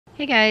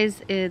Hey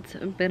guys, it's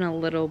been a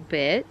little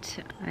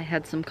bit. I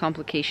had some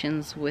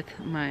complications with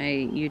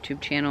my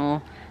YouTube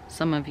channel.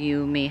 Some of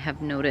you may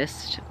have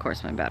noticed. Of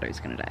course, my battery's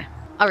gonna die.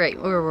 All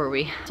right, where were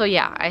we? So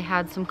yeah, I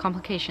had some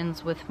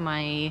complications with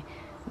my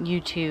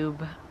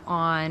YouTube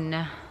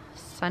on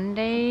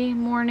Sunday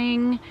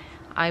morning.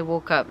 I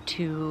woke up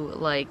to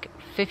like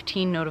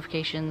 15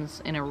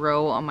 notifications in a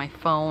row on my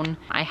phone.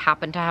 I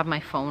happened to have my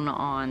phone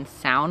on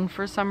sound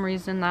for some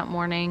reason that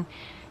morning,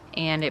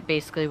 and it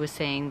basically was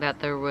saying that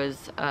there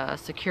was a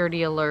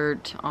security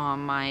alert on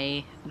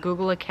my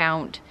Google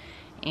account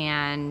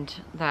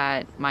and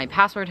that my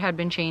password had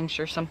been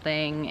changed or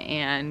something,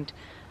 and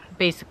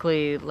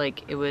basically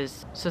like it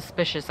was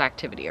suspicious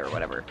activity or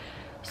whatever.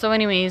 So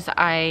anyways,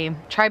 I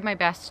tried my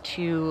best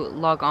to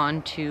log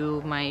on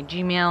to my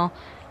Gmail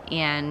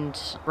and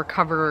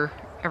recover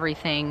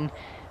everything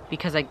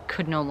because I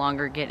could no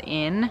longer get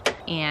in.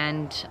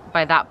 And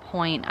by that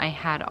point I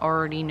had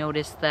already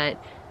noticed that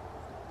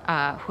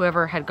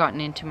whoever had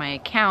gotten into my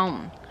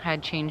account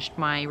had changed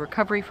my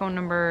recovery phone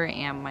number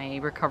and my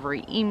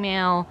recovery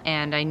email,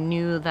 and I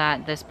knew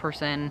that this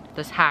person,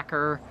 this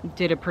hacker,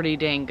 did a pretty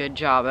dang good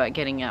job at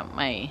getting at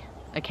my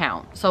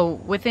account.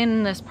 So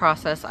within this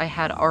process, I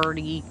had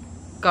already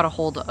got a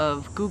hold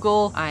of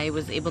Google. I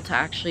was able to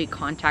actually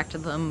contact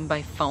them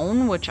by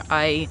phone, which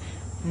I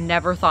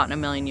never thought in a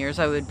million years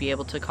I would be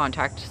able to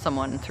contact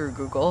someone through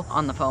Google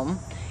on the phone.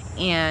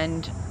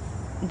 And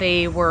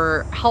they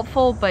were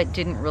helpful but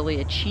didn't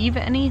really achieve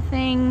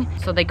anything,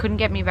 so they couldn't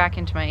get me back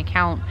into my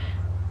account.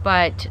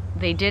 But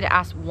they did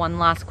ask one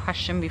last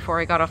question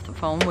before I got off the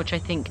phone, which I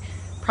think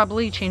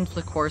probably changed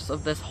the course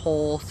of this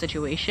whole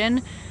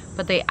situation.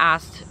 But they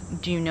asked,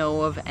 do you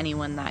know of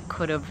anyone that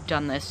could have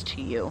done this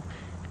to you?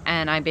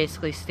 And I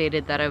basically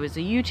stated that I was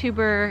a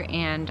YouTuber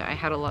and I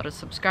had a lot of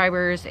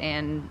subscribers,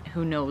 and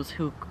who knows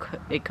who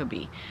it could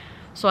be.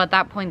 So at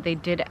that point they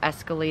did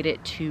escalate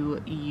it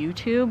to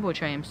YouTube,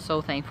 which I am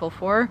so thankful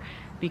for,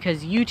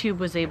 because YouTube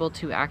was able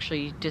to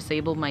actually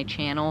disable my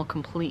channel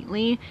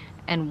completely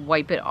and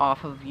wipe it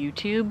off of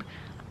YouTube,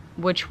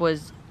 which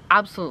was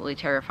absolutely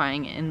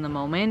terrifying in the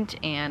moment,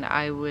 and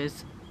I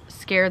was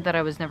scared that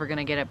I was never going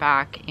to get it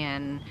back.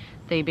 And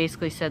they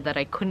basically said that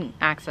I couldn't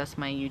access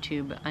my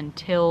YouTube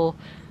until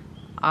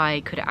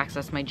I could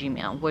access my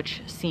Gmail,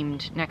 which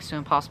seemed next to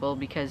impossible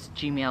because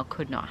Gmail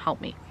could not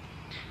help me.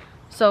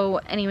 So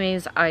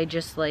anyways, I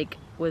just like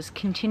was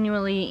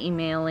continually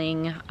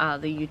emailing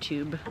the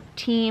YouTube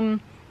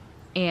team,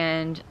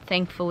 and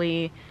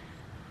thankfully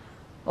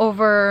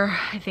over,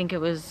 I think it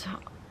was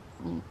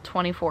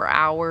 24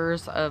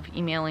 hours of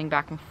emailing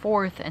back and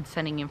forth and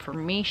sending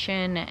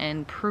information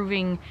and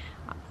proving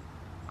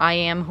I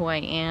am who I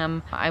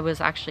am, I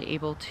was actually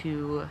able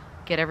to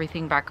get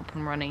everything back up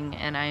and running.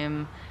 And I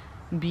am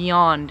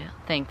beyond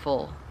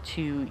thankful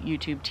to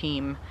YouTube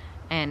team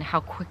and how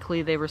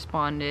quickly they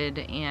responded,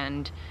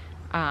 and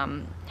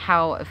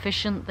how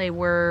efficient they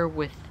were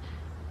with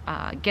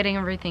getting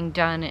everything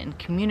done and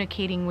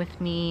communicating with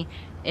me.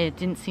 It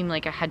didn't seem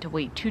like I had to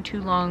wait too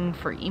long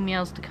for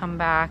emails to come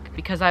back,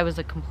 because I was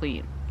a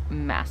complete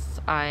mess.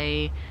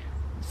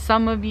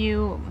 Some of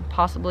you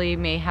possibly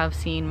may have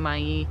seen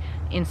my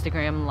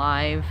Instagram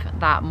live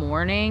that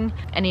morning,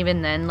 and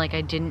even then, like,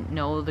 I didn't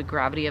know the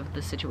gravity of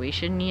the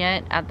situation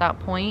yet at that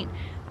point,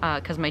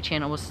 because my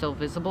channel was still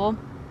visible.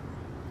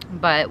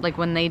 But like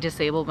when they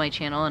disabled my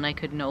channel and I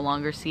could no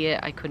longer see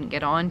it, I couldn't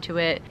get onto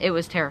it, it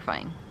was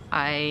terrifying.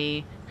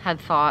 I had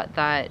thought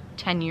that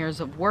 10 years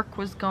of work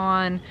was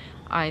gone.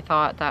 I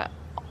thought that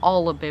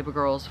all of Baby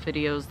Girl's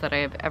videos that I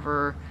have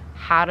ever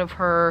had of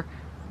her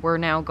were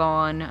now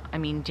gone. I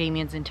mean,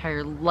 Damien's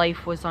entire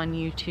life was on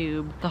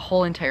YouTube, the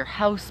whole entire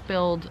house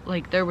build.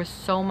 Like, there was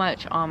so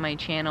much on my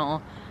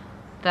channel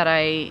that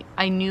I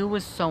knew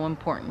was so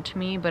important to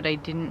me, but I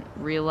didn't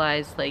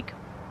realize like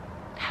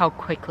how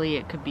quickly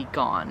it could be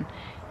gone.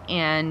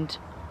 And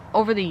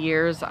over the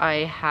years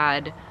I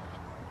had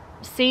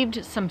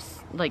saved some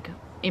like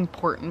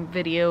important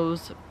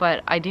videos,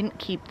 but I didn't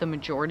keep the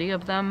majority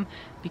of them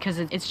because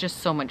it's just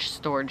so much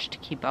storage to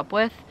keep up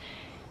with.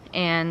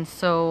 And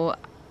so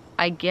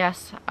I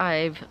guess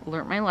I've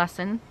learned my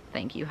lesson.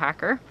 Thank you,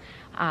 hacker.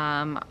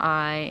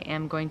 I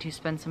am going to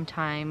spend some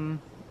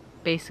time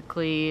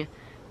basically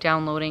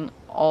downloading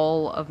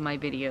all of my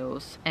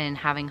videos and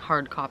having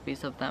hard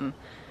copies of them,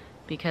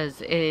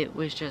 because it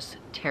was just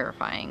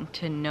terrifying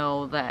to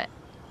know that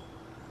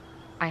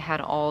I had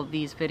all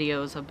these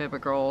videos of Baby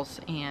Girls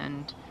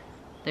and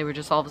they were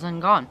just all of a sudden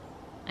gone.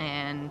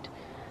 And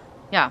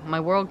yeah, my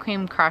world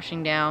came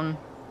crashing down.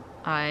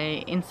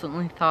 I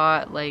instantly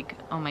thought like,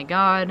 oh my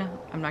god,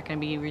 I'm not gonna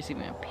be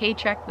receiving a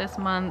paycheck this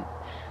month.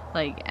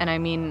 Like, and I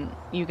mean,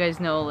 you guys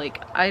know,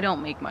 like, I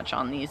don't make much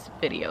on these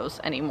videos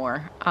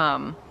anymore.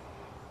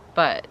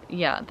 But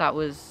yeah, that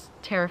was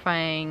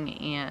terrifying,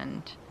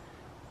 and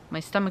my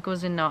stomach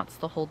was in knots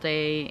the whole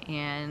day,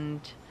 and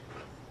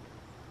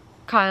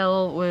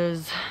Kyle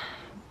was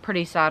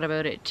pretty sad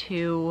about it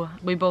too.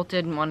 We both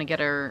didn't want to get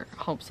our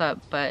hopes up,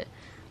 but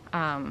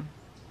I'm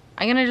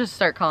gonna just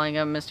start calling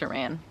him Mr.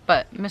 Man.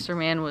 But Mr.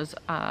 Man was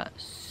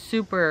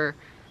super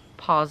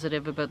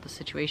positive about the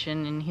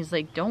situation, and he's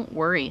like, don't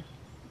worry,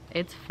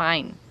 it's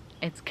fine.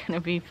 It's gonna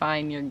be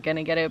fine. You're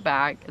gonna get it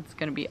back. It's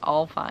gonna be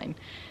all fine.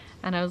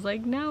 And I was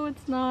like, no,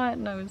 it's not.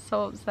 And I was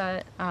so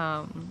upset.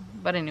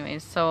 But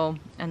anyways, so,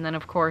 and then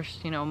of course,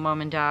 you know, mom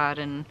and dad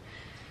and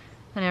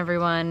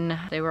everyone,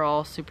 they were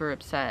all super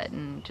upset,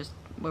 and just,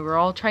 we were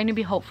all trying to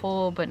be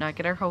hopeful but not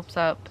get our hopes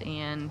up,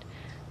 and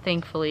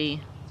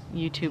thankfully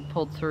YouTube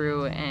pulled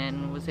through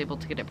and was able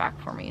to get it back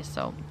for me.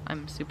 So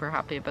I'm super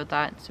happy about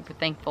that, super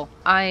thankful.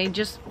 I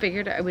just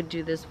figured I would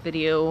do this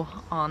video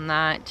on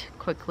that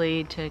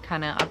quickly to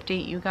kind of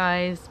update you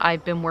guys.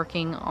 I've been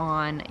working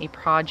on a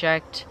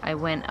project. I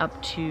went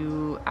up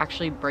to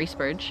actually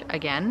Bracebridge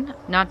again,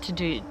 not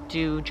to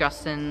do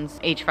Justin's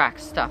HVAC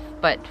stuff,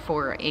 but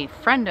for a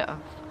friend of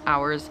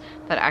ours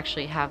that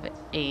actually have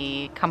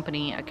a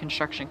company, a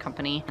construction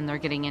company, and they're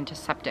getting into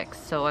septics.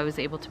 So I was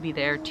able to be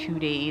there 2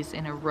 days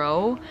in a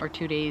row, or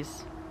 2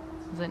 days,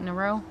 is it in a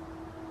row?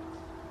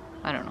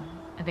 I don't know.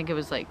 I think it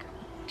was like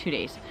 2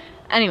 days.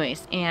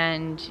 Anyways,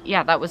 and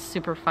yeah, that was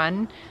super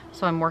fun.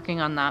 So I'm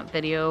working on that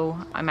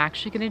video. I'm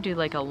actually gonna do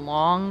like a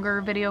longer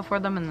video for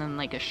them and then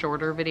like a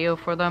shorter video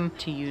for them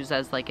to use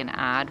as like an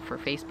ad for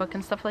Facebook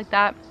and stuff like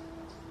that.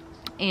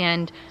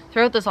 And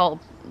throughout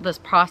this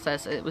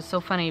process, it was so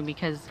funny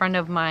because a friend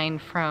of mine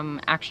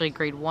from actually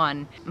grade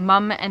 1,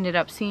 mom ended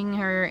up seeing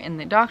her in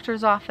the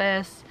doctor's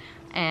office,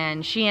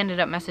 and she ended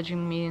up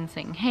messaging me and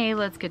saying, hey,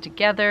 let's get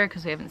together,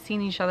 because we haven't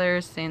seen each other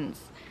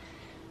since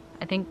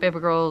I think Baby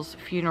Girl's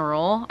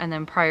funeral, and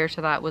then prior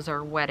to that was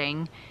our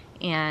wedding.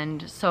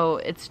 And so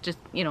it's just,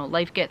 you know,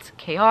 life gets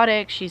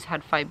chaotic. She's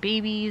had 5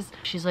 babies.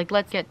 She's like,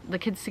 let's get the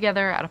kids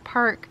together at a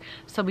park.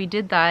 So we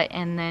did that.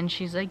 And then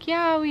she's like,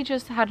 yeah, we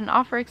just had an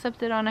offer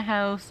accepted on a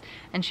house.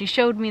 And she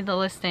showed me the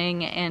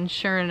listing, and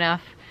sure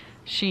enough,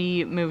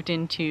 she moved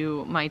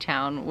into my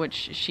town,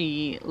 which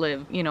she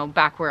lived, you know,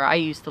 back where I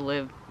used to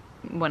live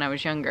when I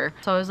was younger.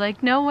 So I was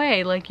like, no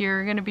way, like,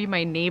 you're gonna be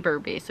my neighbor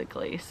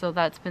basically. So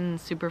that's been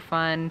super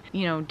fun.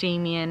 You know,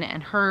 Damien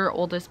and her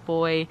oldest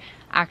boy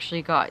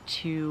actually got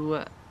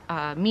to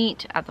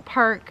meet at the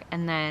park,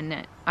 and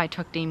then I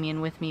took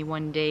Damien with me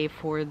one day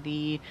for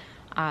the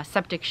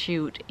septic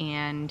shoot,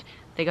 and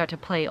they got to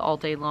play all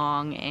day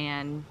long.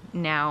 And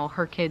now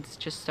her kids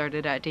just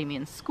started at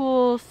Damien's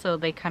school, so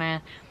they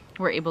kind of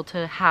were able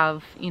to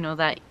have, you know,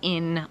 that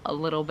in a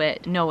little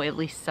bit, know at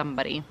least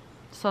somebody.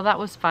 So that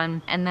was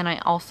fun. And then I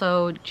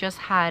also just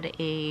had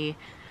a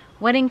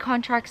wedding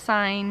contract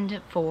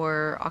signed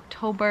for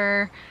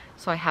October,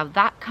 so I have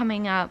that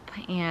coming up,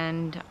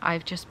 and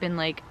I've just been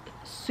like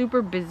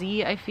super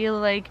busy. I feel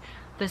like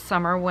this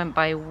summer went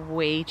by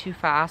way too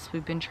fast.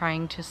 We've been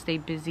trying to stay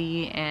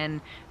busy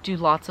and do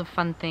lots of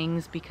fun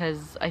things,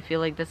 because I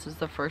feel like this is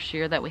the first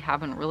year that we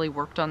haven't really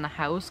worked on the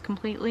house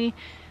completely,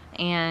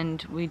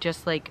 and we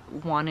just like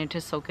wanted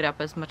to soak it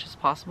up as much as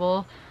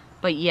possible.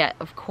 But yet,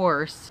 of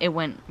course, it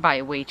went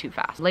by way too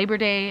fast. Labor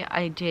Day,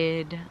 I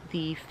did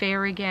the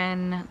fair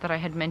again that I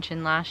had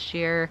mentioned last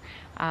year.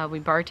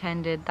 We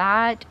bartended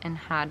that and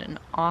had an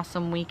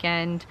awesome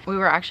weekend. We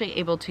were actually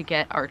able to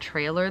get our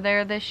trailer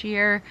there this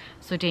year,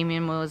 so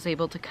Damien was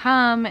able to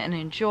come and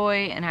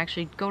enjoy and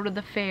actually go to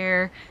the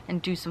fair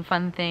and do some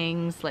fun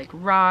things like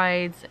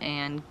rides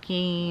and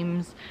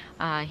games.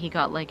 He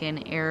got like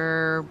an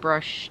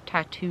airbrush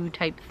tattoo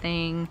type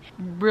thing.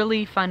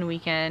 Really fun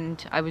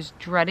weekend. I was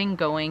dreading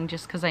going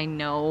just because I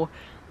know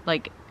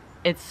like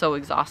it's so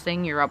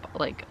exhausting. You're up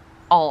like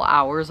all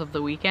hours of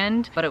the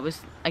weekend, but it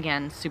was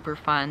again super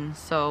fun.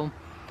 So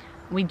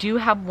we do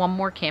have one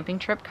more camping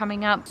trip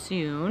coming up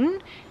soon,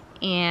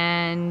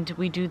 and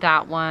we do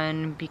that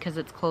one because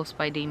it's close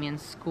by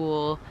Damien's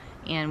school,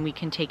 and we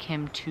can take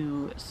him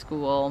to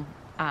school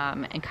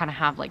and kind of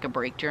have like a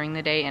break during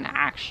the day and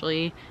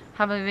actually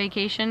have a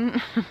vacation.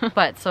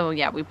 But so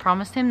yeah, we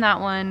promised him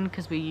that one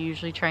because we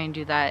usually try and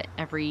do that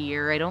every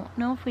year. I don't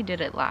know if we did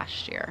it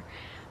last year,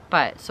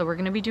 but so we're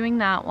gonna be doing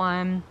that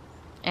one,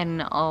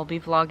 and I'll be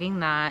vlogging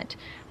that.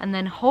 And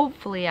then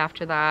hopefully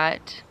after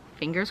that,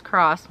 fingers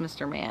crossed,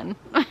 Mr. Man,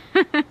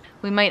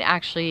 we might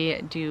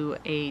actually do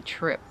a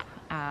trip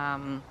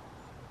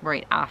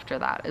right after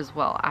that as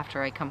well,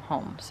 after I come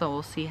home. So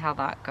we'll see how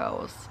that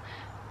goes.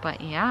 But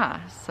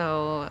yeah,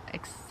 so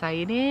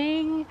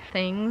exciting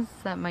things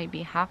that might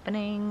be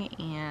happening,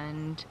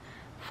 and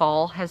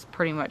fall has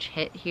pretty much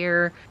hit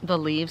here. The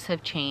leaves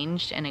have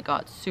changed and it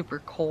got super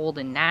cold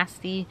and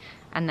nasty,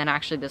 and then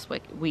actually this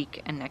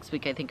week and next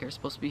week I think are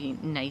supposed to be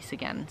nice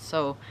again.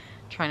 So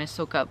trying to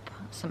soak up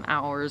some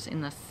hours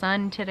in the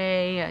sun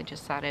today. I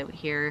just sat out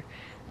here,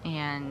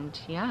 and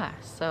yeah,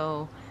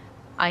 so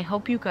I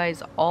hope you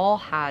guys all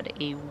had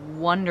a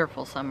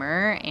wonderful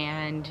summer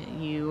and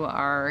you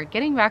are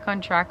getting back on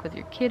track with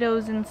your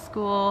kiddos in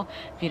school.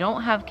 If you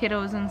don't have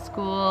kiddos in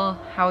school,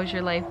 how is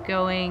your life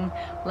going?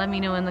 Let me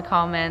know in the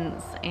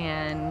comments,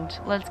 and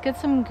let's get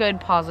some good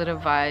positive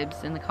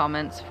vibes in the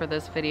comments for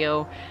this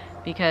video,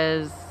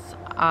 because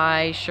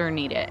I sure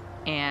need it.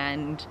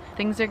 And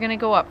things are gonna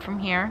go up from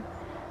here,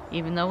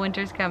 even though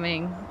winter's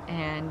coming.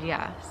 And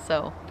yeah,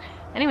 so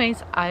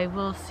Anyways, I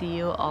will see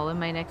you all in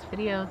my next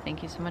video.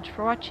 Thank you so much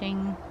for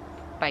watching.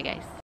 Bye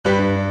guys.